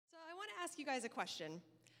ask you guys a question.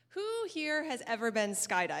 Who here has ever been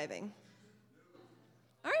skydiving?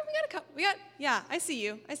 All right, we got a couple. Yeah, I see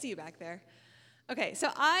you. I see you back there. Okay, so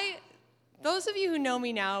those of you who know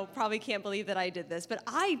me now probably can't believe that I did this, but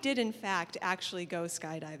I did, in fact, actually go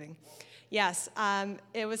skydiving. Yes,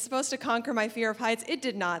 it was supposed to conquer my fear of heights. It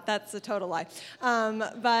did not. That's a total lie.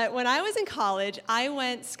 But when I was in college, I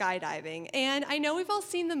went skydiving. And I know we've all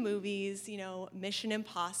seen the movies, Mission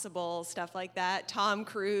Impossible, stuff like that. Tom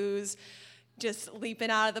Cruise just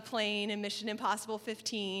leaping out of the plane in Mission Impossible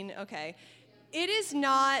 15. Okay. It is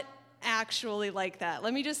not actually like that.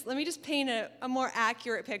 Let me just paint a more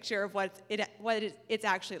accurate picture of what it's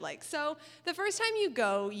actually like. So the first time you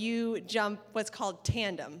go, you jump what's called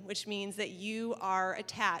tandem, which means that you are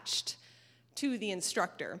attached to the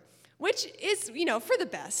instructor, which is, for the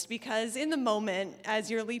best, because in the moment, as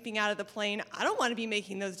you're leaping out of the plane, I don't want to be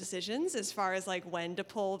making those decisions as far as like when to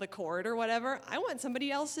pull the cord or whatever. I want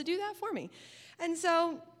somebody else to do that for me. And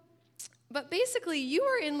so, but basically, you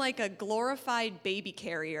are in like a glorified baby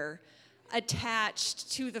carrier attached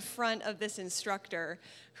to the front of this instructor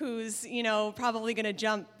who's, probably going to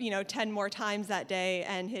jump, 10 more times that day,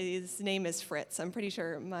 and his name is Fritz. I'm pretty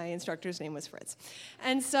sure my instructor's name was Fritz.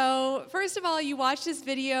 And so, first of all, you watch this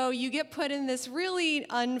video, you get put in this really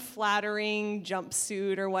unflattering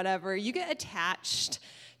jumpsuit or whatever. You get attached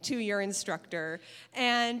to your instructor,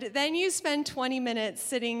 and then you spend 20 minutes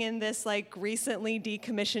sitting in this like recently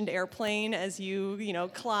decommissioned airplane as you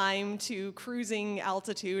climb to cruising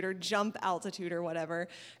altitude or jump altitude or whatever,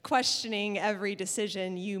 questioning every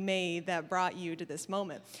decision you made that brought you to this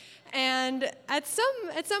moment. And at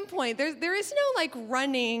some point there is no like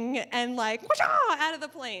running and like whoosh-ah, out of the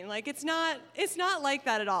plane. Like it's not like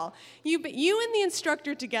that at all. You and the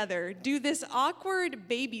instructor together do this awkward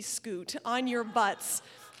baby scoot on your butts.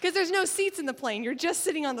 Because there's no seats in the plane. You're just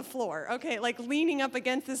sitting on the floor, okay? Like leaning up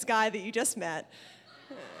against this guy that you just met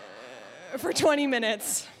for 20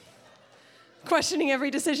 minutes, questioning every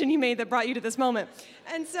decision you made that brought you to this moment.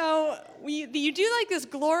 And so you do like this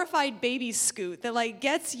glorified baby scoot that like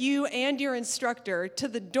gets you and your instructor to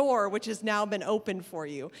the door, which has now been opened for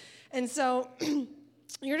you. And so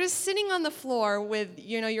you're just sitting on the floor with,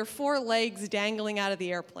 your four legs dangling out of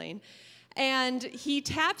the airplane. And he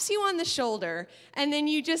taps you on the shoulder, and then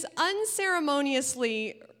you just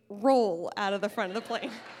unceremoniously roll out of the front of the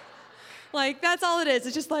plane. Like, that's all it is.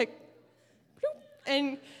 It's just like,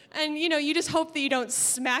 and you just hope that you don't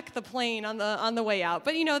smack the plane on the way out.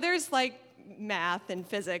 But, there's like math and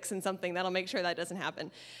physics and something that'll make sure that doesn't happen.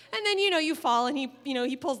 And then, you fall, and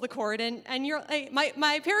he pulls the cord, and you're, hey,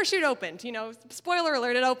 my parachute opened. Spoiler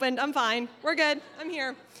alert, it opened. I'm fine. We're good. I'm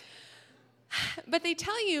here. But they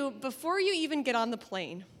tell you, before you even get on the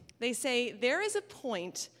plane, they say there is a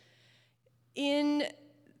point in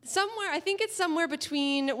somewhere, I think it's somewhere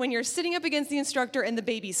between when you're sitting up against the instructor and the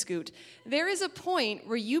baby scoot, there is a point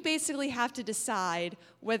where you basically have to decide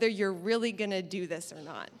whether you're really going to do this or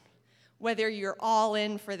not, whether you're all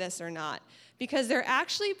in for this or not. Because there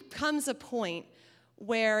actually comes a point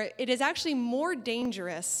where it is actually more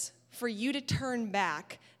dangerous for you to turn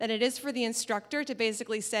back than it is for the instructor to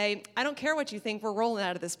basically say, I don't care what you think, we're rolling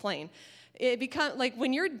out of this plane. It becomes like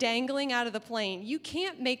when you're dangling out of the plane, you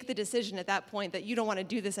can't make the decision at that point that you don't want to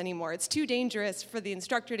do this anymore. It's too dangerous for the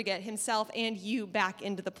instructor to get himself and you back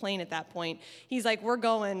into the plane at that point. He's like, we're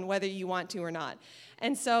going whether you want to or not.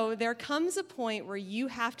 And so there comes a point where you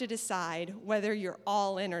have to decide whether you're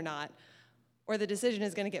all in or not, or the decision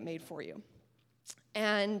is going to get made for you.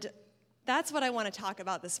 And that's what I want to talk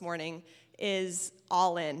about this morning, is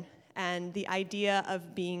all in, and the idea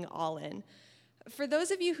of being all in. For those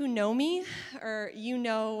of you who know me, or you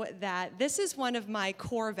know that this is one of my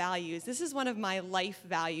core values. This is one of my life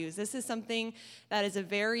values. This is something that is a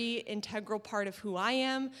very integral part of who I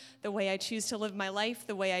am. The way I choose to live my life,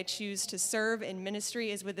 the way I choose to serve in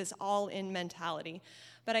ministry is with this all-in mentality.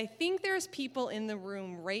 But I think there's people in the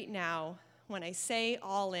room right now, when I say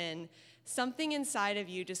all in, something inside of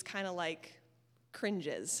you just kind of like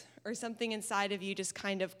cringes, or something inside of you just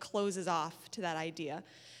kind of closes off to that idea.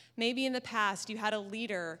 Maybe in the past you had a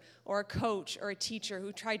leader or a coach or a teacher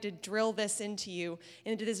who tried to drill this into you,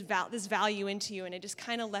 into this value into you, and it just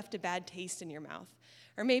kind of left a bad taste in your mouth.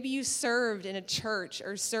 Or maybe you served in a church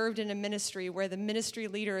or served in a ministry where the ministry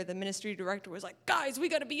leader or the ministry director was like, guys, we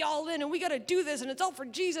got to be all in and we got to do this, and it's all for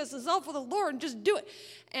Jesus, it's all for the Lord, and just do it.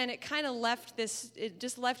 And it kind of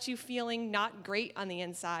just left you feeling not great on the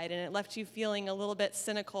inside, and it left you feeling a little bit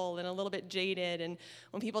cynical and a little bit jaded. And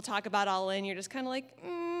when people talk about all in, you're just kind of like,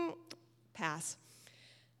 pass.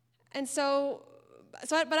 And so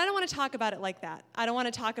but I don't want to talk about it like that. I don't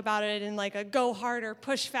want to talk about it in like a go harder,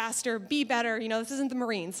 push faster, be better. This isn't the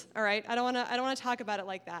Marines, all right? I don't want to talk about it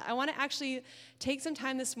like that. I want to actually take some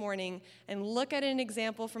time this morning and look at an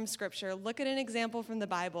example from Scripture, look at an example from the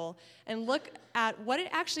Bible, and look at what it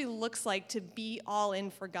actually looks like to be all in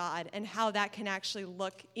for God and how that can actually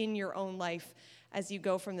look in your own life as you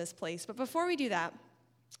go from this place. But before we do that,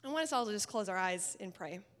 I want us all to just close our eyes and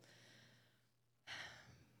pray.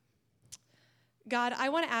 God, I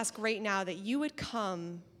want to ask right now that you would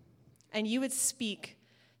come and you would speak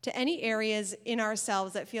to any areas in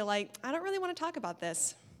ourselves that feel like, I don't really want to talk about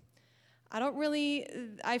this.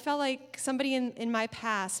 I felt like somebody in my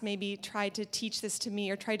past maybe tried to teach this to me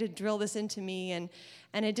or tried to drill this into me, and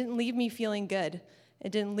it didn't leave me feeling good.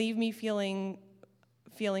 It didn't leave me feeling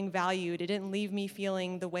valued. It didn't leave me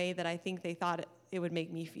feeling the way that I think they thought it would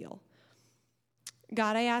make me feel.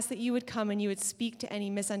 God, I ask that you would come and you would speak to any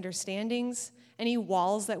misunderstandings, any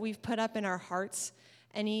walls that we've put up in our hearts,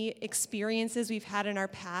 any experiences we've had in our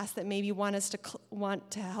past that maybe want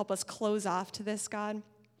to help us close off to this, God.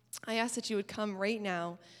 I ask that you would come right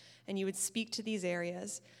now and you would speak to these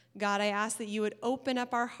areas. God, I ask that you would open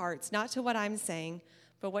up our hearts, not to what I'm saying,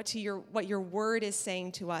 but what your word is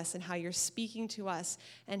saying to us and how you're speaking to us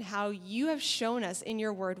and how you have shown us in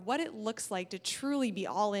your word what it looks like to truly be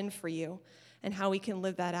all in for you and how we can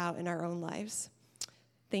live that out in our own lives.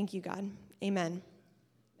 Thank you, God. Amen.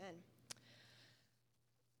 Amen.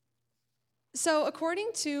 So according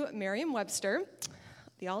to Merriam-Webster,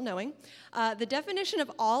 the all-knowing, the definition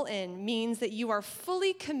of all in means that you are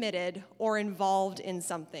fully committed or involved in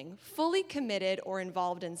something. Fully committed or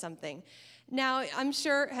involved in something. Now, I'm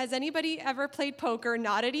sure, has anybody ever played poker?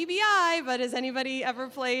 Not at EBI, but has anybody ever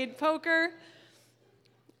played poker?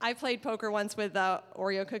 I played poker once with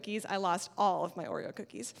Oreo cookies. I lost all of my Oreo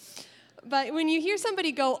cookies. But when you hear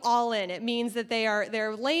somebody go all in, it means that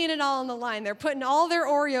they're laying it all on the line. They're putting all their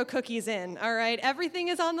Oreo cookies in, all right? Everything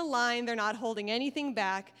is on the line. They're not holding anything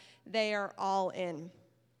back. They are all in.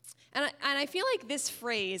 And I feel like this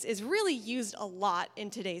phrase is really used a lot in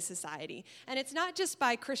today's society. And it's not just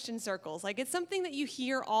by Christian circles. Like, it's something that you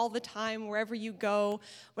hear all the time wherever you go,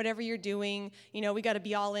 whatever you're doing. We got to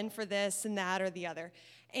be all in for this and that or the other.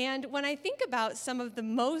 And when I think about some of the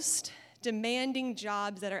most demanding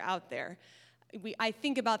jobs that are out there, I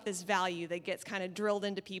think about this value that gets kind of drilled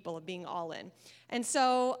into people of being all in. And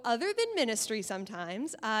so, other than ministry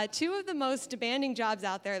sometimes, two of the most demanding jobs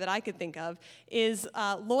out there that I could think of is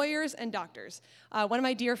lawyers and doctors. One of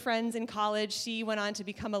my dear friends in college, she went on to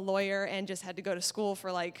become a lawyer and just had to go to school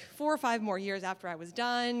for like 4 or 5 more years after I was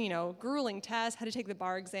done, grueling tests, had to take the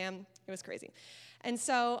bar exam. It was crazy. And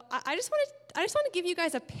so I just want to give you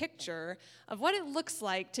guys a picture of what it looks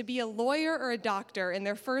like to be a lawyer or a doctor in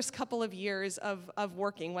their first couple of years of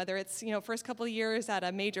working, whether it's first couple of years at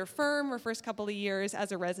a major firm or first couple of years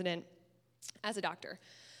as a resident as a doctor.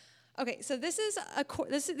 Okay, so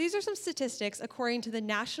these are some statistics according to the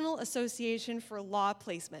National Association for Law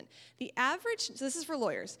Placement. So this is for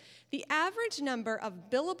lawyers. The average number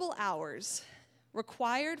of billable hours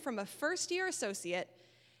required from a first-year associate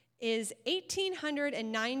is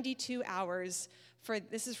 1,892 hours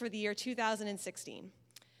this is for the year 2016.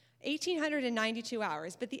 1,892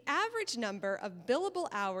 hours, but the average number of billable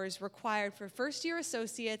hours required for first-year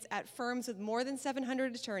associates at firms with more than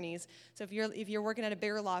 700 attorneys, so if you're working at a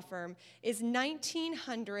bigger law firm, is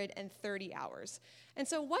 1,930 hours. And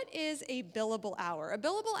so what is a billable hour? A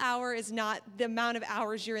billable hour is not the amount of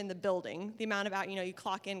hours you're in the building, the amount of hours, you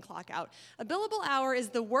clock in, clock out. A billable hour is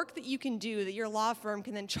the work that you can do that your law firm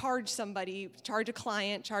can then charge a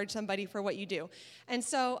client, charge somebody for what you do. And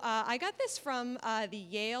so I got this from the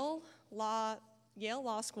Yale Law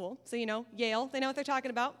School. So Yale, they know what they're talking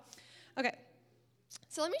about. Okay.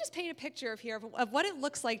 So let me just paint a picture of what it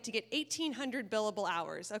looks like to get 1,800 billable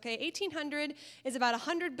hours, okay? 1,800 is about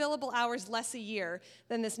 100 billable hours less a year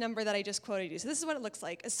than this number that I just quoted you. So this is what it looks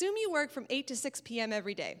like. Assume you work from 8 to 6 p.m.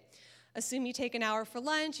 every day. Assume you take an hour for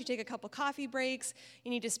lunch, you take a couple coffee breaks,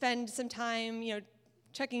 you need to spend some time,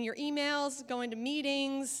 checking your emails, going to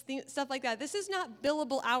meetings, stuff like that. This is not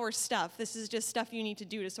billable hour stuff. This is just stuff you need to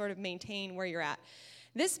do to sort of maintain where you're at.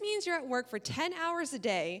 This means you're at work for 10 hours a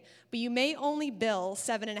day, but you may only bill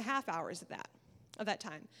 7.5 hours of that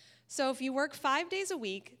time. So if you work 5 days a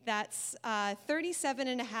week, that's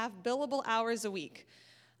 37.5 billable hours a week.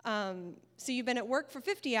 So you've been at work for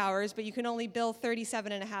 50 hours, but you can only bill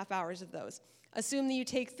 37.5 hours of those. Assume that you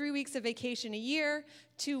take 3 weeks of vacation a year,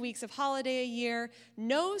 2 weeks of holiday a year,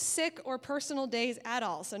 no sick or personal days at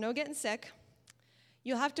all, so no getting sick.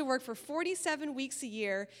 You'll have to work for 47 weeks a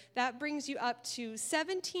year. That brings you up to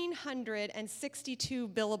 1,762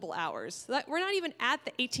 billable hours. So we're not even at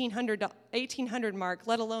the 1,800 mark,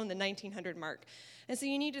 let alone the 1,900 mark. And so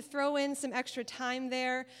you need to throw in some extra time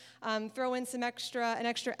there, throw in an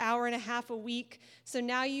extra hour and a half a week. So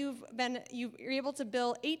now you're able to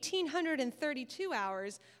bill 1,832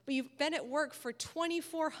 hours, but you've been at work for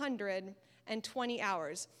 2,420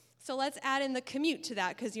 hours. So let's add in the commute to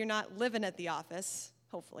that, because you're not living at the office,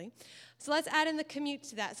 hopefully. So let's add in the commute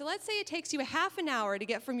to that. So let's say it takes you a half an hour to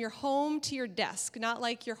get from your home to your desk, not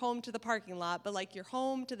like your home to the parking lot, but like your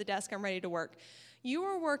home to the desk, I'm ready to work. You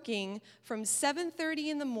are working from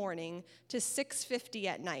 7:30 in the morning to 6:50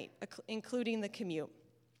 at night, including the commute.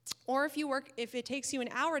 Or if it takes you an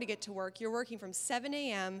hour to get to work, you're working from 7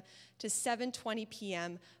 a.m. to 7:20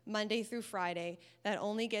 p.m., Monday through Friday. That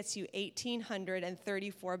only gets you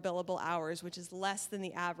 1,834 billable hours, which is less than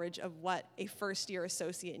the average of what a first-year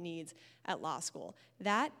associate needs at law school.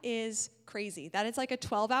 That is crazy. That is like a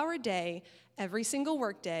 12-hour day every single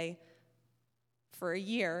workday for a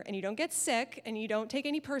year, and you don't get sick, and you don't take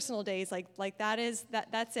any personal days.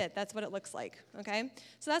 That's it. That's what it looks like. Okay,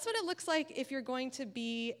 so that's what it looks like if you're going to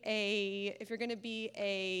be a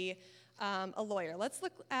lawyer. Let's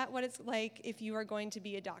look at what it's like if you are going to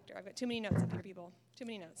be a doctor. I've got too many notes up here, people. Too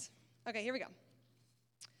many notes. Okay, here we go.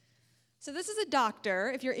 So this is a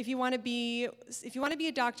doctor. If you want to be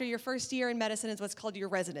a doctor, your first year in medicine is what's called your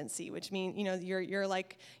residency, which means you're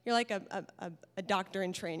like a doctor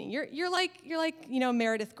in training. You're like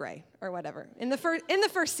Meredith Grey or whatever in the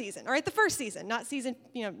first season. All right, the first season, not season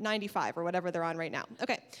 95 or whatever they're on right now.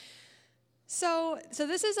 Okay. So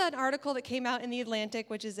this is an article that came out in The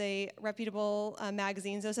Atlantic, which is a reputable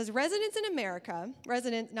magazine. So it says residents in America,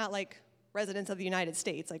 not like residents of the United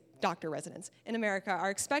States, like doctor residents in America, are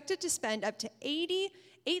expected to spend up to 80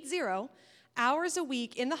 hours a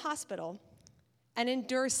week in the hospital and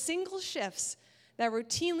endure single shifts that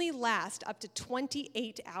routinely last up to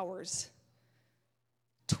 28 hours.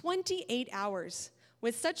 28 hours,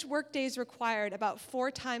 with such work days required about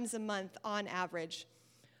 4 times a month on average.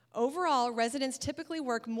 Overall, residents typically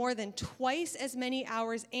work more than twice as many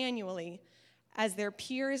hours annually as their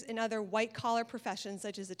peers in other white-collar professions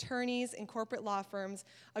such as attorneys and corporate law firms,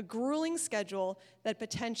 a grueling schedule that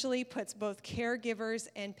potentially puts both caregivers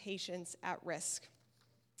and patients at risk.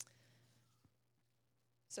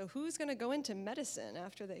 So who's going to go into medicine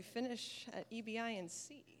after they finish at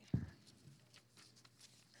EBINC?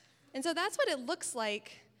 And so that's what it looks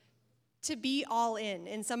like to be all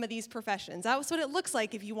in some of these professions. That's what it looks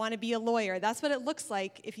like if you want to be a lawyer. That's what it looks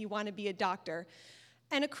like if you want to be a doctor.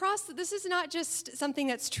 And this is not just something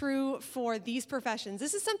that's true for these professions.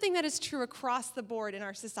 This is something that is true across the board in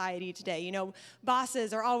our society today.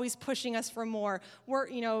 Bosses are always pushing us for more.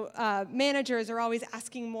 Managers are always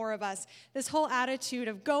asking more of us. This whole attitude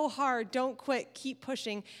of go hard, don't quit, keep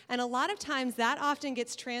pushing. And a lot of times that often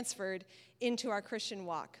gets transferred into our Christian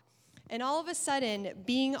walk. And all of a sudden,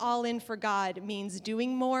 being all in for God means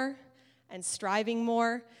doing more and striving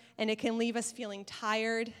more. And it can leave us feeling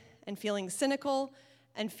tired and feeling cynical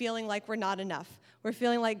and feeling like we're not enough. We're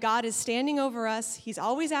feeling like God is standing over us. He's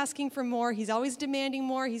always asking for more. He's always demanding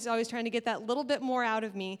more. He's always trying to get that little bit more out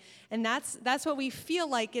of me. And that's what we feel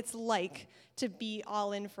like it's like to be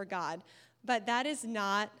all in for God. But that is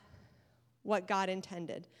not what God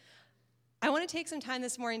intended. I want to take some time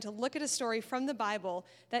this morning to look at a story from the Bible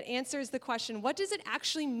that answers the question, what does it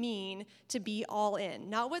actually mean to be all in?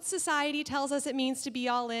 Not what society tells us it means to be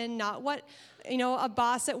all in, not what a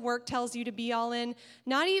boss at work tells you to be all in,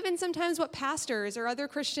 not even sometimes what pastors or other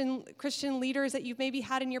Christian leaders that you've maybe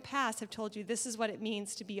had in your past have told you this is what it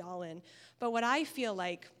means to be all in. But what I feel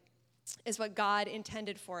like is what God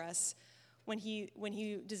intended for us when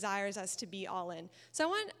he desires us to be all in. So I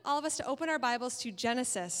want all of us to open our Bibles to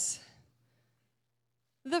Genesis,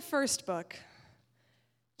 the first book,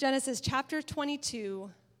 Genesis chapter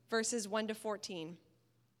 22, verses 1 to 14.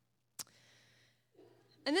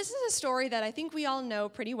 And this is a story that I think we all know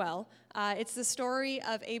pretty well. It's the story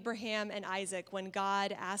of Abraham and Isaac when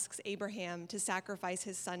God asks Abraham to sacrifice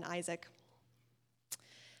his son Isaac.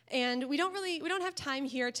 And we don't have time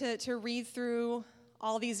here to read through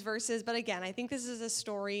all these verses, but again, I think this is a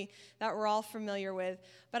story that we're all familiar with.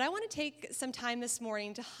 But I want to take some time this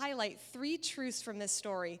morning to highlight 3 truths from this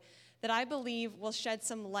story that I believe will shed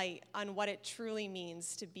some light on what it truly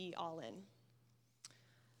means to be all in.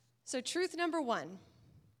 So truth number 1,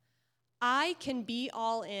 I can be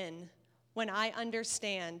all in when I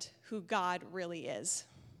understand who God really is.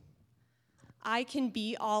 I can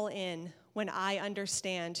be all in when I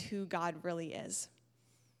understand who God really is.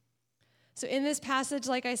 So in this passage,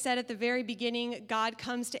 like I said at the very beginning, God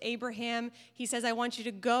comes to Abraham. He says, I want you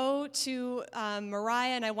to go to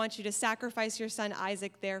Moriah, and I want you to sacrifice your son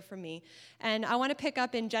Isaac there for me. And I want to pick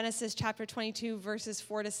up in Genesis chapter 22, verses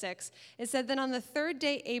 4-6. It said, then on the third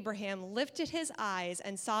day, Abraham lifted his eyes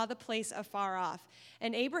and saw the place afar off.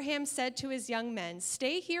 And Abraham said to his young men,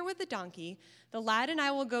 stay here with the donkey. The lad and I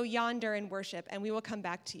will go yonder and worship, and we will come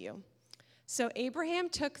back to you. So Abraham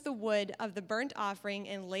took the wood of the burnt offering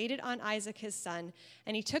and laid it on Isaac his son,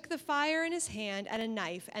 and he took the fire in his hand and a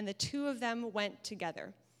knife, and the two of them went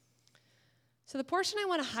together. So the portion I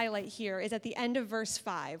want to highlight here is at the end of verse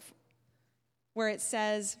 5, where it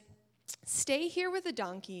says, stay here with the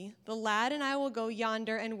donkey, the lad and I will go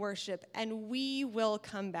yonder and worship, and we will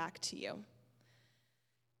come back to you.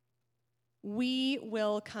 We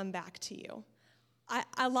will come back to you.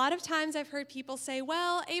 A lot of times I've heard people say,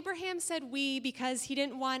 well, Abraham said we because he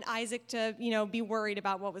didn't want Isaac to, be worried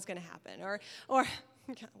about what was going to happen, or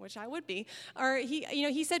which I would be, or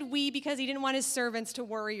he said we because he didn't want his servants to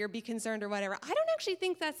worry or be concerned or whatever. I don't actually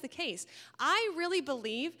think that's the case. I really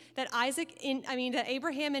believe that that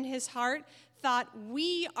Abraham in his heart thought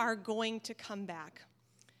we are going to come back.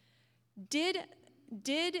 Did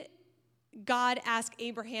God ask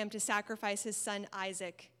Abraham to sacrifice his son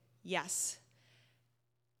Isaac? Yes.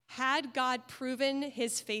 Had God proven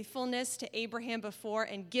his faithfulness to Abraham before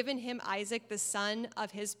and given him Isaac, the son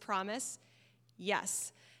of his promise?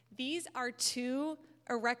 Yes. These are two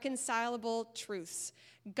irreconcilable truths.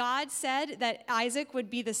 God said that Isaac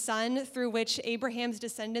would be the son through which Abraham's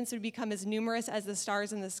descendants would become as numerous as the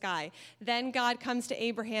stars in the sky. Then God comes to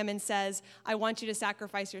Abraham and says, I want you to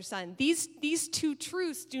sacrifice your son. These two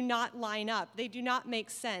truths do not line up. They do not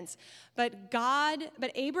make sense. But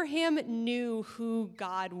Abraham knew who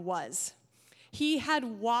God was. He had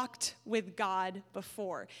walked with God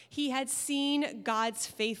before. He had seen God's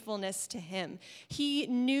faithfulness to him. He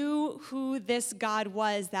knew who this God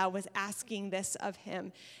was that was asking this of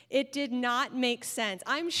him. It did not make sense.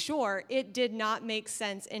 I'm sure it did not make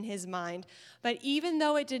sense in his mind. But even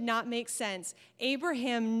though it did not make sense,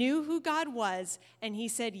 Abraham knew who God was, and he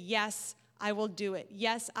said, yes, I will do it.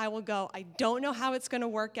 Yes, I will go. I don't know how it's going to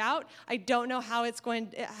work out. I don't know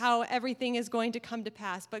how everything is going to come to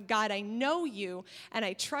pass. But God, I know you, and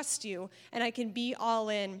I trust you, and I can be all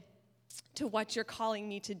in to what you're calling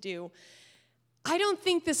me to do. I don't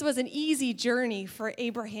think this was an easy journey for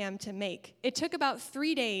Abraham to make. It took about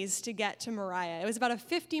 3 days to get to Moriah. It was about a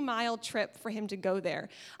 50-mile trip for him to go there.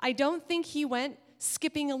 I don't think he went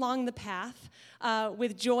skipping along the path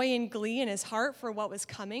with joy and glee in his heart for what was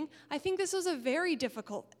coming. I think this was a very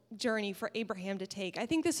difficult journey for Abraham to take. I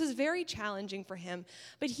think this was very challenging for him,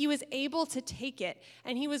 but he was able to take it,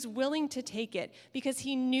 and he was willing to take it because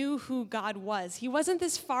he knew who God was. He wasn't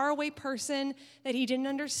this faraway person that he didn't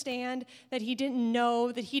understand, that he didn't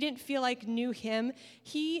know, that he didn't feel like knew him.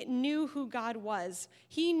 He knew who God was.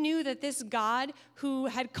 He knew that this God who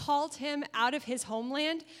had called him out of his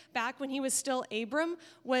homeland back when he was still Abram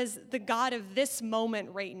was the God of this moment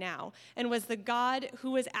right now, and was the God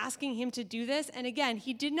who was asking him to do this. And again,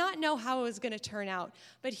 he did not know how it was going to turn out,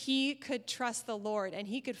 but he could trust the Lord, and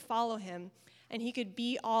he could follow him, and he could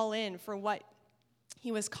be all in for what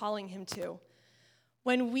he was calling him to.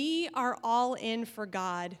 When we are all in for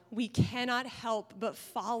God, we cannot help but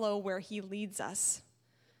follow where he leads us.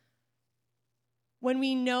 When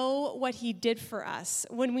we know what he did for us,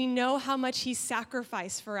 when we know how much he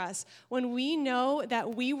sacrificed for us, when we know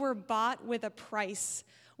that we were bought with a price,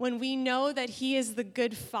 when we know that he is the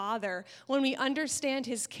good father, when we understand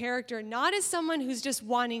his character, not as someone who's just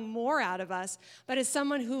wanting more out of us, but as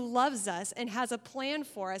someone who loves us and has a plan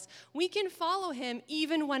for us, we can follow him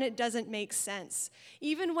even when it doesn't make sense,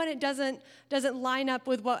 even when it doesn't line up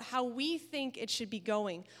with how we think it should be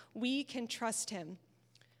going. We can trust him.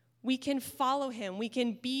 We can follow him. We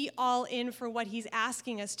can be all in for what he's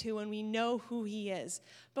asking us to when we know who he is.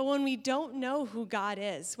 But when we don't know who God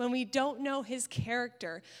is, when we don't know his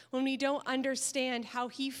character, when we don't understand how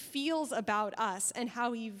he feels about us and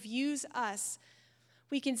how he views us,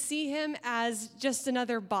 we can see him as just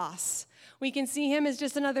another boss. We can see him as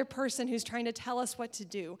just another person who's trying to tell us what to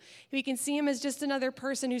do. We can see him as just another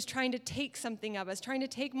person who's trying to take something of us, trying to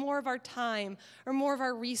take more of our time or more of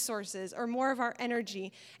our resources or more of our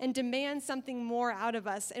energy and demand something more out of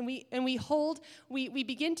us. And we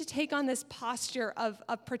begin to take on this posture of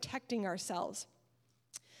protecting ourselves.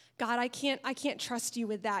 God, I can't trust you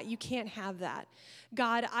with that. You can't have that.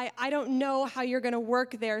 God, I don't know how you're going to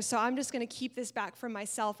work there, so I'm just going to keep this back for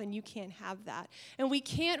myself, and you can't have that. And we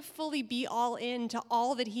can't fully be all in to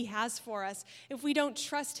all that he has for us if we don't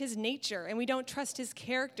trust his nature, and we don't trust his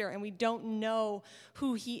character, and we don't know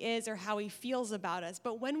who he is or how he feels about us.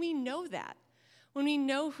 But when we know that, when we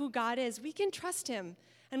know who God is, we can trust him,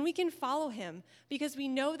 and we can follow him, because we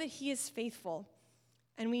know that he is faithful,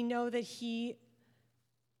 and we know that he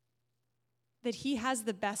has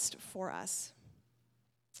the best for us.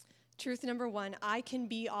 Truth number one, I can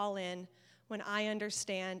be all in when I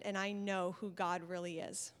understand and I know who God really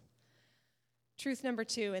is. Truth number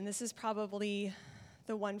two, and this is probably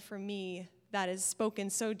the one for me that has spoken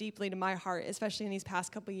so deeply to my heart, especially in these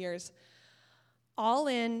past couple years. All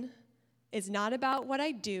in is not about what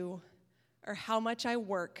I do or how much I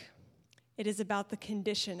work. It is about the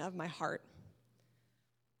condition of my heart.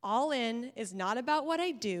 All in is not about what I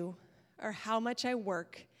do or how much I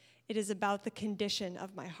work. It is about the condition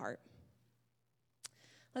of my heart.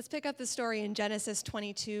 Let's pick up the story in Genesis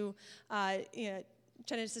 22,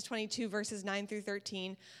 Genesis 22, verses 9 through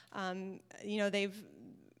 13.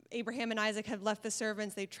 Abraham and Isaac have left the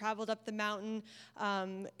servants. They've traveled up the mountain.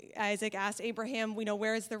 Isaac asked Abraham,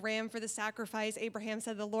 where is the ram for the sacrifice? Abraham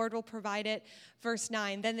said, the Lord will provide it. Verse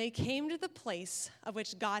 9, then they came to the place of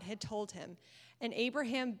which God had told him. And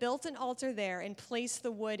Abraham built an altar there and placed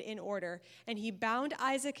the wood in order. And he bound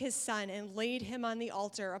Isaac his son and laid him on the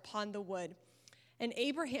altar upon the wood. And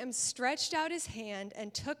Abraham stretched out his hand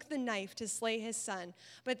and took the knife to slay his son.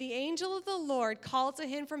 But the angel of the Lord called to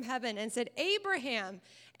him from heaven and said, Abraham,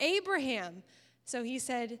 Abraham. So he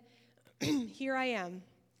said, here I am.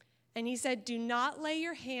 And he said, do not lay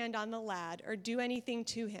your hand on the lad or do anything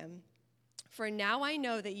to him. For now I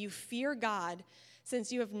know that you fear God,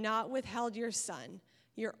 since you have not withheld your son,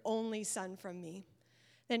 your only son, from me.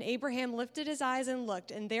 Then Abraham lifted his eyes and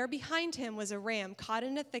looked, and there behind him was a ram caught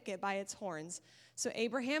in a thicket by its horns. So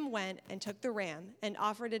Abraham went and took the ram and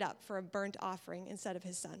offered it up for a burnt offering instead of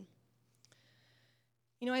his son.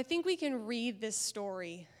 I think we can read this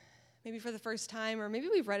story maybe for the first time, or maybe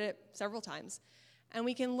we've read it several times, and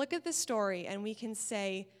we can look at the story and we can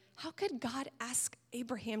say, how could God ask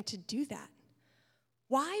Abraham to do that?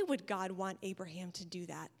 Why would God want Abraham to do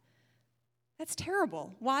that? That's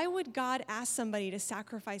terrible. Why would God ask somebody to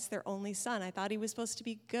sacrifice their only son? I thought he was supposed to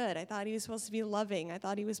be good. I thought he was supposed to be loving. I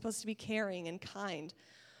thought he was supposed to be caring and kind.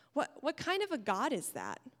 What kind of a God is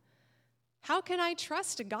that? How can I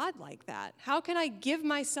trust a God like that? How can I give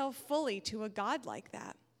myself fully to a God like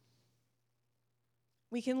that?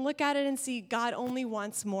 We can look at it and see God only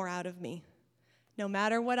wants more out of me. No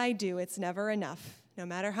matter what I do, it's never enough. No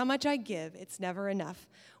matter how much I give, it's never enough.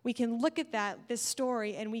 We can look at this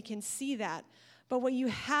story, and we can see that. But what you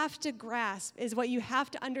have to grasp is, what you have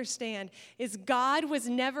to understand is, God was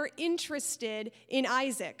never interested in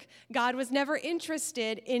Isaac. God was never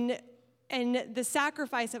interested in the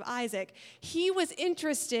sacrifice of Isaac. He was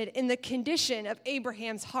interested in the condition of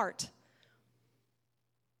Abraham's heart.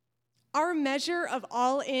 Our measure of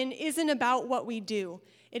all in isn't about what we do.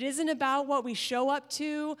 It isn't about what we show up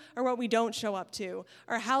to or what we don't show up to,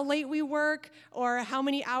 or how late we work, or how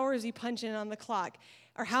many hours we punch in on the clock,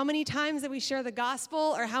 or how many times that we share the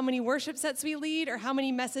gospel, or how many worship sets we lead, or how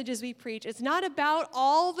many messages we preach. It's not about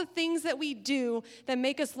all the things that we do that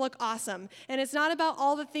make us look awesome. And it's not about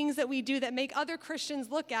all the things that we do that make other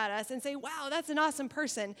Christians look at us and say, wow, that's an awesome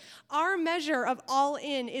person. Our measure of all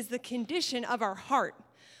in is the condition of our heart.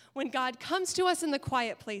 When God comes to us in the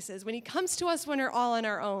quiet places, when he comes to us when we're all on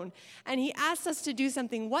our own, and he asks us to do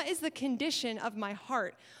something, what is the condition of my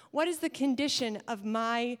heart? What is the condition of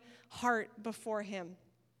my heart before him?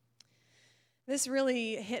 This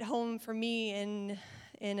really hit home for me in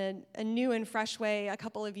a new and fresh way a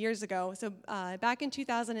couple of years ago. So back in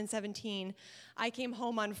 2017, I came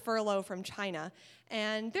home on furlough from China,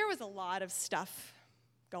 and there was a lot of stuff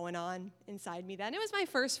going on inside me then. It was my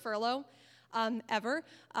first furlough ever.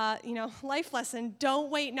 Life lesson,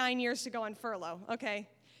 don't wait 9 years to go on furlough, okay?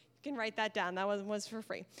 You can write that down. That was for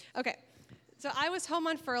free. Okay, so I was home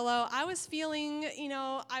on furlough. I was feeling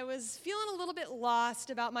a little bit lost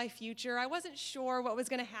about my future. I wasn't sure what was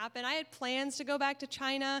going to happen. I had plans to go back to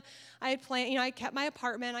China. I kept my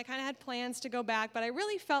apartment. I kind of had plans to go back, but I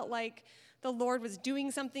really felt like the Lord was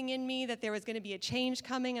doing something in me, that there was going to be a change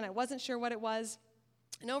coming, and I wasn't sure what it was.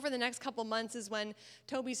 And over the next couple months is when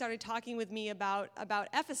Toby started talking with me about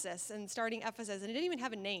Ephesus and starting Ephesus. And it didn't even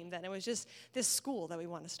have a name then. It was just this school that we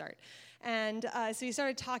want to start. And so he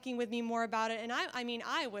started talking with me more about it. And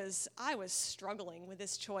I was struggling with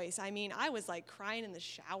this choice. I was like crying in the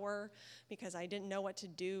shower because I didn't know what to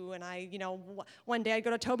do. And one day I'd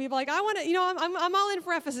go to Toby and be like, I want to, I'm all in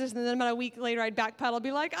for Ephesus. And then about a week later I'd backpedal,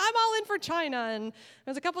 be like, I'm all in for China. And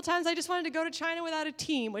there was a couple times I just wanted to go to China without a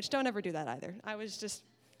team, which don't ever do that either. I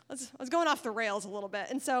was going off the rails a little bit.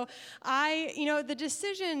 And so the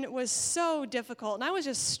decision was so difficult. And I was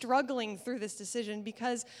just struggling through this decision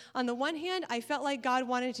because on the one hand, I felt like God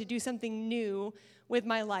wanted to do something new with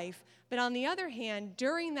my life. But on the other hand,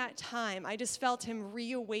 during that time, I just felt him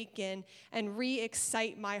reawaken and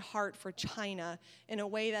re-excite my heart for China in a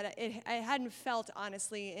way that I hadn't felt,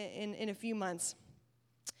 honestly, in a few months.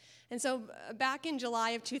 And so back in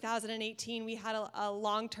July of 2018, we had a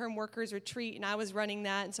long-term workers retreat, and I was running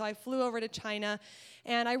that. And so I flew over to China,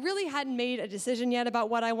 and I really hadn't made a decision yet about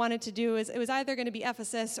what I wanted to do. It was either going to be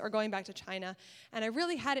Ephesus or going back to China. And I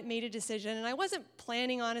really hadn't made a decision, and I wasn't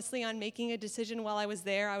planning, honestly, on making a decision while I was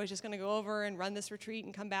there. I was just going to go over and run this retreat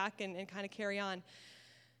and come back and kind of carry on.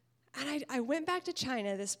 And I went back to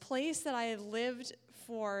China, this place that I had lived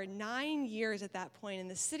for 9 years at that point, in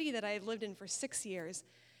the city that I had lived in for 6 years.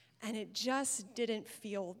 And it just didn't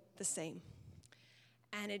feel the same.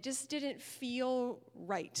 And it just didn't feel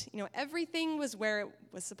right. Everything was where it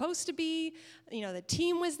was supposed to be. The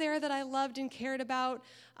team was there that I loved and cared about.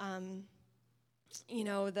 My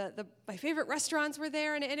favorite restaurants were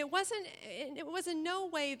there. And it was in no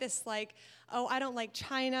way this like, oh, I don't like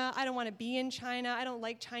China. I don't want to be in China. I don't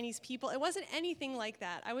like Chinese people. It wasn't anything like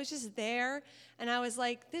that. I was just there, and I was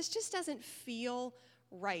like, this just doesn't feel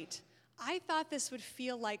right. I thought this would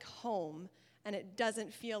feel like home, and it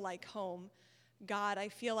doesn't feel like home. God, I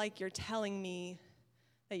feel like you're telling me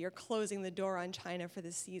that you're closing the door on China for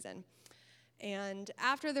this season. And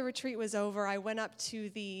after the retreat was over, I went up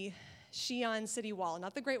to the Xi'an City Wall,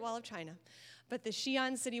 not the Great Wall of China, but the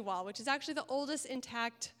Xi'an City Wall, which is actually the oldest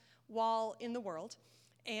intact wall in the world.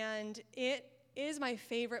 And it is my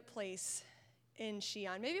favorite place in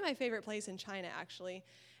Xi'an, maybe my favorite place in China, actually.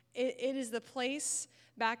 It is the place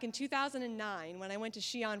back in 2009 when I went to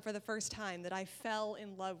Xi'an for the first time that I fell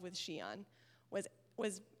in love with Xi'an,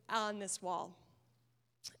 was on this wall.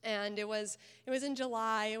 And it was in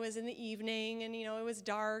July, it was in the evening, and it was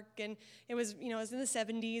dark, and it was in the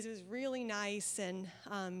 70s. It was really nice, and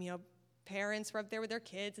parents were up there with their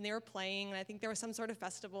kids, and they were playing, and I think there was some sort of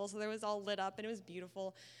festival, so there was all lit up, and it was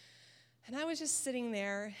beautiful. And I was just sitting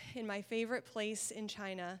there in my favorite place in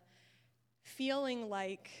China, feeling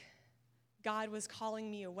like God was calling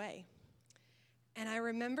me away. And I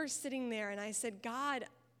remember sitting there and I said, God,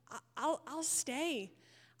 I'll stay.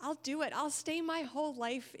 I'll do it. I'll stay my whole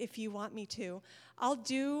life if you want me to. I'll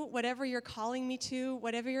do whatever you're calling me to,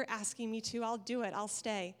 whatever you're asking me to, I'll do it. I'll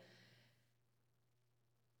stay.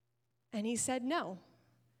 And he said no.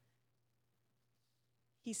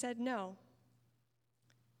 He said no.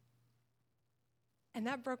 And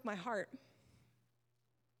that broke my heart.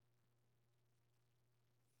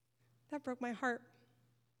 That broke my heart.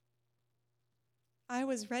 I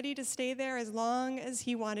was ready to stay there as long as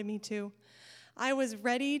he wanted me to. I was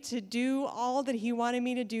ready to do all that he wanted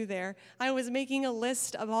me to do there. I was making a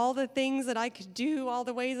list of all the things that I could do, all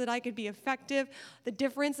the ways that I could be effective, the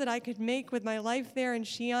difference that I could make with my life there in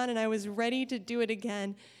Xi'an, and I was ready to do it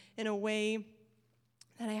again in a way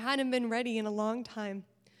that I hadn't been ready in a long time.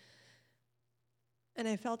 And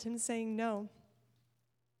I felt him saying no.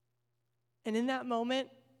 And in that moment,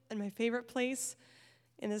 in my favorite place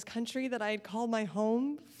in this country that I had called my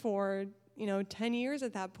home for, 10 years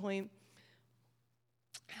at that point,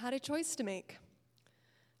 I had a choice to make.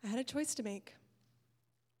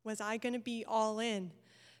 Was I going to be all in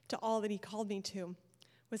to all that he called me to?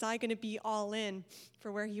 Was I going to be all in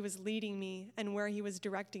for where he was leading me and where he was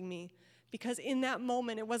directing me? Because in that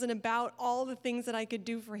moment, it wasn't about all the things that I could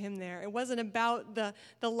do for him there. It wasn't about the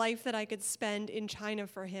life that I could spend in China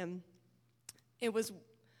for him. It was,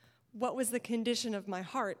 what was the condition of my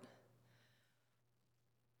heart?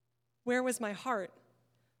 Where was my heart?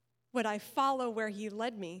 Would I follow where he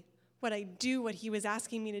led me? Would I do what he was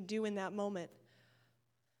asking me to do in that moment?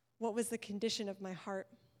 What was the condition of my heart?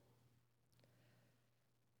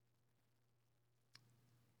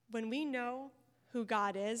 When we know who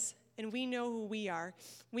God is and we know who we are,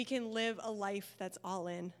 we can live a life that's all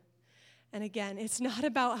in. And again, it's not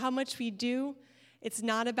about how much we do. It's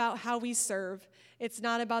not about how we serve. It's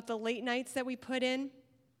not about the late nights that we put in.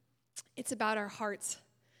 It's about our hearts.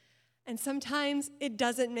 And sometimes it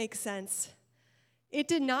doesn't make sense. It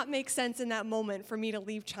did not make sense in that moment for me to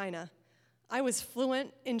leave China. I was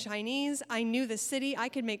fluent in Chinese. I knew the city. I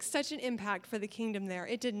could make such an impact for the kingdom there.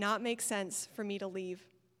 It did not make sense for me to leave.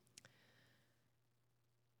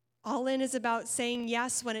 All in is about saying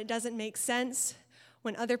yes when it doesn't make sense,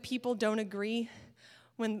 when other people don't agree,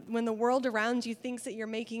 when the world around you thinks that you're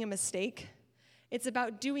making a mistake. It's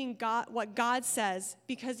about doing what God says,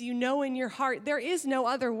 because you know in your heart there is no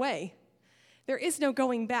other way. There is no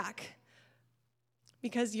going back,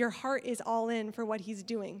 because your heart is all in for what he's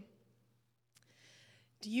doing.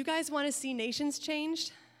 Do you guys want to see nations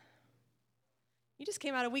changed? You just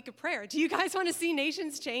came out a week of prayer. Do you guys want to see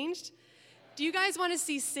nations changed? Do you guys want to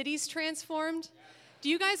see cities transformed? Do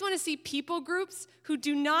you guys want to see people groups who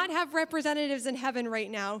do not have representatives in heaven right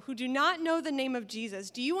now, who do not know the name of Jesus?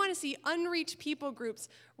 Do you want to see unreached people groups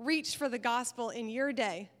reach for the gospel in your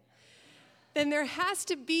day? Then there has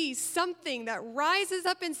to be something that rises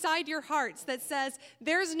up inside your hearts that says,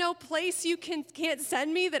 there's no place you can't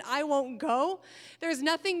send me that I won't go. There's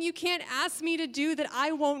nothing you can't ask me to do that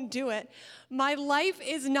I won't do it. My life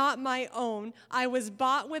is not my own. I was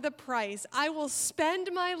bought with a price. I will spend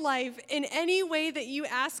my life in any way that you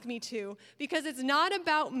ask me to, because it's not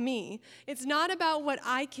about me. It's not about what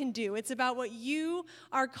I can do. It's about what you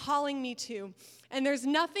are calling me to. And there's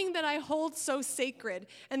nothing that I hold so sacred,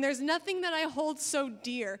 and there's nothing that I hold so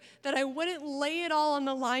dear that I wouldn't lay it all on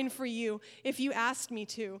the line for you if you asked me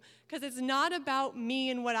to. Because it's not about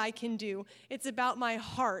me and what I can do. It's about my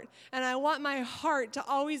heart. And I want my heart to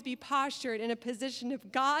always be postured in a position of,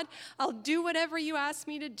 God, I'll do whatever you ask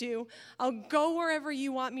me to do. I'll go wherever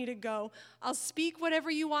you want me to go. I'll speak whatever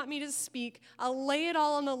you want me to speak. I'll lay it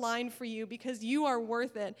all on the line for you, because you are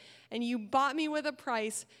worth it. And you bought me with a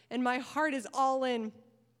price, and my heart is all in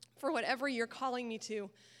for whatever you're calling me to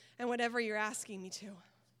and whatever you're asking me to.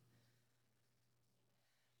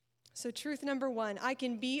 So truth number 1, I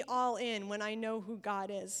can be all in when I know who God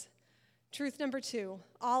is. Truth number 2,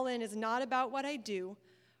 all in is not about what I do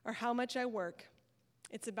or how much I work.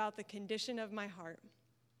 It's about the condition of my heart.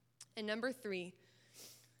 And number 3,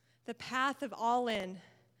 the path of all in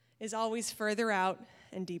is always further out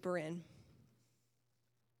and deeper in.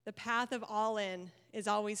 The path of all in is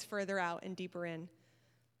always further out and deeper in.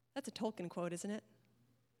 That's a Tolkien quote, isn't it?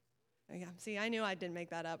 Oh, yeah. See, I knew I didn't make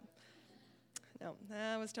that up. No,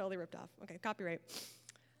 that was totally ripped off. Okay, copyright.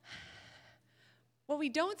 What we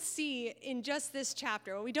don't see in just this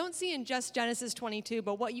chapter, what we don't see in just Genesis 22,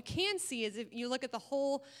 but what you can see is if you look at the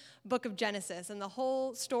whole book of Genesis and the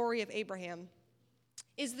whole story of Abraham,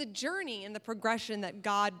 is the journey and the progression that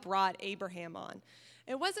God brought Abraham on.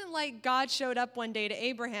 It wasn't like God showed up one day to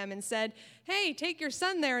Abraham and said, hey, take your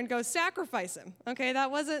son there and go sacrifice him. Okay, that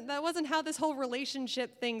wasn't how this whole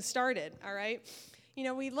relationship thing started, all right? You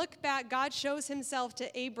know, we look back, God shows himself to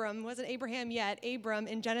Abram, wasn't Abraham yet, Abram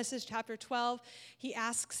in Genesis chapter 12. He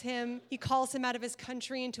calls him out of his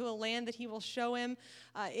country into a land that he will show him.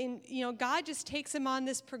 God just takes him on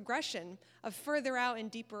this progression of further out and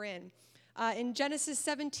deeper in. In Genesis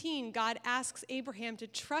 17, God asks Abraham to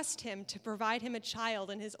trust him to provide him a child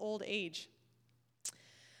in his old age.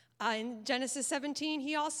 In Genesis 17,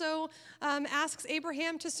 he also asks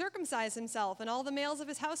Abraham to circumcise himself and all the males of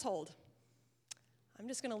his household. I'm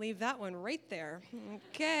just going to leave that one right there.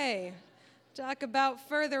 Okay. Talk about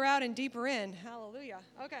further out and deeper in. Hallelujah.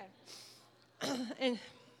 Okay. And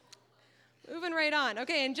moving right on.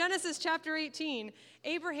 Okay, in Genesis chapter 18,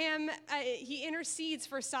 Abraham, he intercedes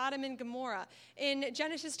for Sodom and Gomorrah. In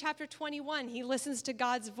Genesis chapter 21, he listens to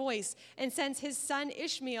God's voice and sends his son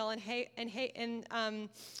Ishmael and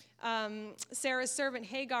Sarah's servant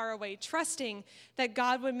Hagar away, trusting that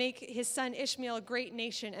God would make his son Ishmael a great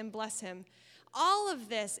nation and bless him. All of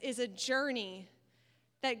this is a journey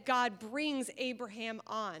that God brings Abraham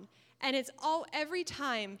on. And it's every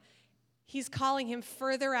time he's calling him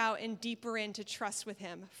further out and deeper into trust with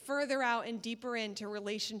him, further out and deeper into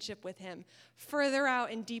relationship with him, further out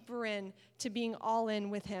and deeper in to being all in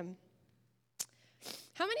with him.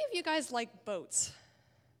 How many of you guys like boats?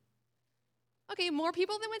 Okay, more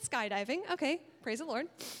people than went skydiving. Okay, praise the Lord.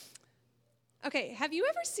 Okay, have you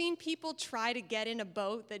ever seen people try to get in a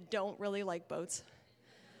boat that don't really like boats?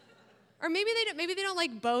 Or maybe they don't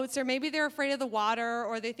like boats, or maybe they're afraid of the water,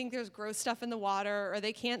 or they think there's gross stuff in the water, or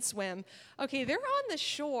they can't swim. Okay, they're on the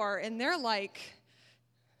shore, and they're like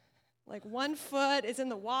 1 foot is in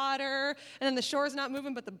the water, and then the shore's not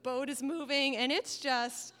moving, but the boat is moving, and it's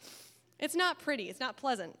not pretty. It's not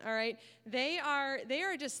pleasant, all right? They are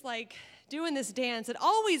just like doing this dance. It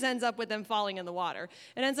always ends up with them falling in the water.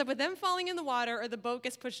 It ends up with them falling in the water, or the boat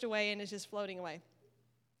gets pushed away and is just floating away.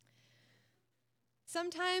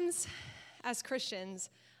 Sometimes, as Christians,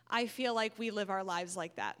 I feel like we live our lives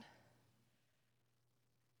like that.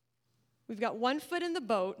 We've got 1 foot in the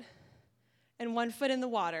boat and 1 foot in the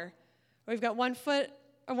water. We've got 1 foot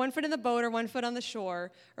one foot in the boat or 1 foot on the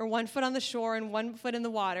shore, or 1 foot on the shore and 1 foot in the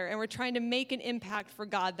water, and we're trying to make an impact for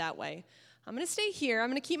God that way. I'm going to stay here. I'm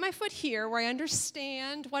going to keep my foot here where I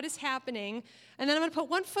understand what is happening, and then I'm going to put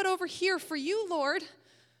 1 foot over here for you, Lord.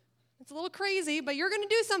 It's a little crazy, but you're going to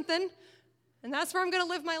do something, and that's where I'm going to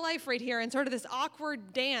live my life right here in sort of this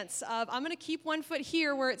awkward dance of I'm going to keep 1 foot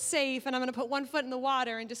here where it's safe, and I'm going to put 1 foot in the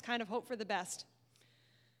water and just kind of hope for the best.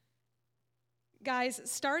 Guys,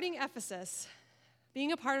 starting Ephesus,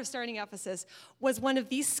 being a part of starting Ephesus was one of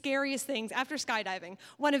the scariest things, after skydiving,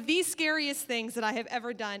 one of the scariest things that I have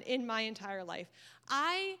ever done in my entire life.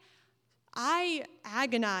 I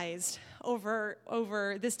agonized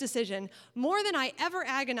over this decision more than I ever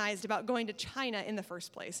agonized about going to China in the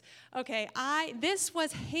first place. Okay, this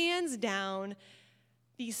was hands down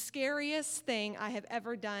the scariest thing I have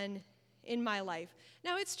ever done in my life.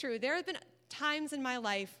 Now, it's true, there have been times in my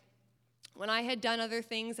life when I had done other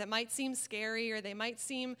things that might seem scary or they might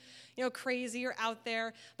seem, crazy or out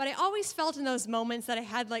there, but I always felt in those moments that I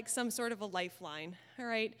had like some sort of a lifeline, all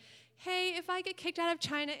right? Hey, if I get kicked out of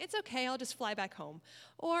China, it's okay, I'll just fly back home.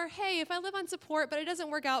 Or, hey, if I live on support but it doesn't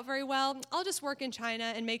work out very well, I'll just work in China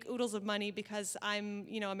and make oodles of money because I'm,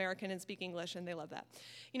 American and speak English and they love that.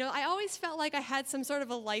 I always felt like I had some sort of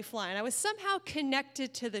a lifeline. I was somehow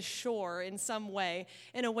connected to the shore in some way,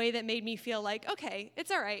 in a way that made me feel like, okay, it's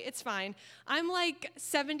all right, it's fine. I'm like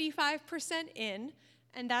 75% in,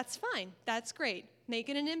 and that's fine, that's great.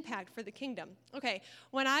 Making an impact for the kingdom. Okay,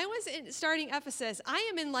 when I was starting Ephesus, I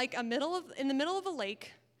am in the middle of a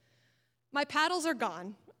lake. My paddles are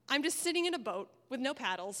gone. I'm just sitting in a boat with no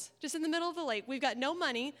paddles, just in the middle of the lake. We've got no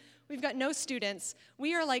money. We've got no students.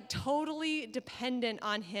 We are like totally dependent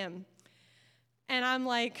on him. And I'm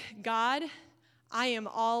like, God, I am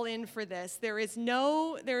all in for this. There is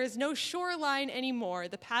no shoreline anymore.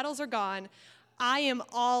 The paddles are gone. I am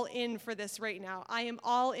all in for this right now. I am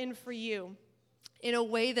all in for you in a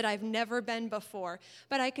way that I've never been before.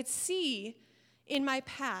 But I could see in my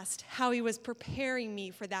past how he was preparing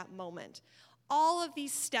me for that moment. All of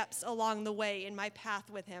these steps along the way in my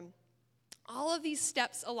path with him, all of these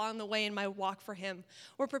steps along the way in my walk for him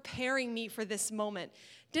were preparing me for this moment.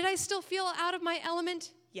 Did I still feel out of my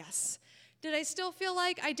element? Yes. Did I still feel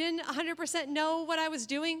like I didn't 100% know what I was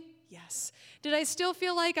doing? Yes. Did I still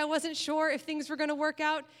feel like I wasn't sure if things were going to work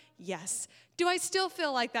out? Yes. Do I still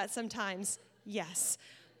feel like that sometimes? Yes.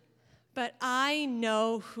 But I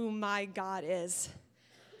know who my God is.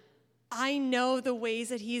 I know the ways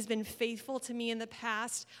that he's been faithful to me in the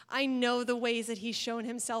past. I know the ways that he's shown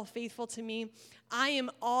himself faithful to me. I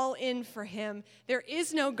am all in for him. There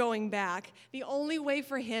is no going back. The only way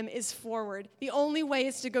for him is forward. The only way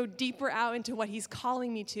is to go deeper out into what he's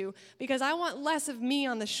calling me to, because I want less of me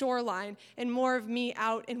on the shoreline and more of me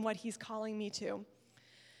out in what he's calling me to.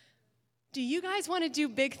 Do you guys want to do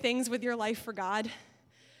big things with your life for God?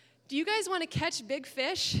 Do you guys want to catch big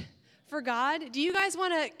fish for God? Do you guys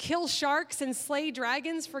want to kill sharks and slay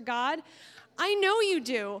dragons for God? I know you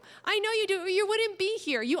do. I know you do. You wouldn't be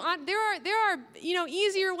here. There are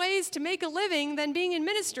easier ways to make a living than being in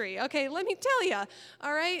ministry. Okay, let me tell you.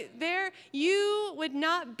 All right, you would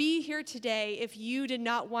not be here today if you did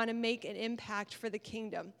not want to make an impact for the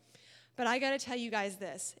kingdom. But I got to tell you guys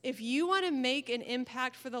this. If you want to make an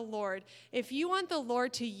impact for the Lord, if you want the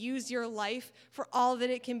Lord to use your life for all that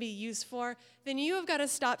it can be used for, then you have got to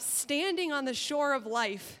stop standing on the shore of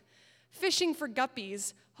life, fishing for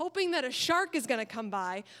guppies, hoping that a shark is going to come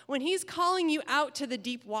by when he's calling you out to the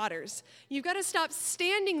deep waters. You've got to stop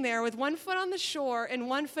standing there with 1 foot on the shore and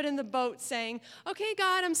 1 foot in the boat saying, okay,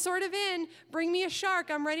 God, I'm sort of in. Bring me a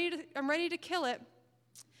shark. I'm ready to kill it.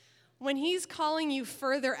 When he's calling you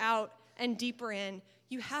further out and deeper in,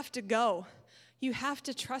 you have to go. You have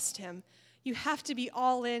to trust him. You have to be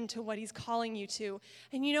all in to what he's calling you to.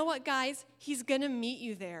 And you know what, guys? He's going to meet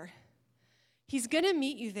you there. He's going to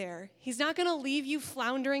meet you there. He's not going to leave you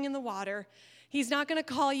floundering in the water. He's not going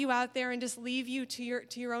to call you out there and just leave you to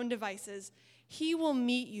your own devices. He will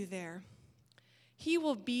meet you there. He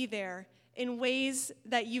will be there in ways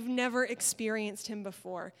that you've never experienced him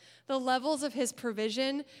before. The levels of his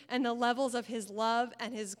provision and the levels of his love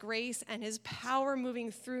and his grace and his power moving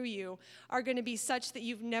through you are going to be such that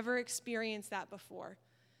you've never experienced that before.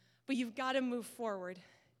 But you've got to move forward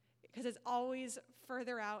because it's always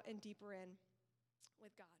further out and deeper in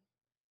with God.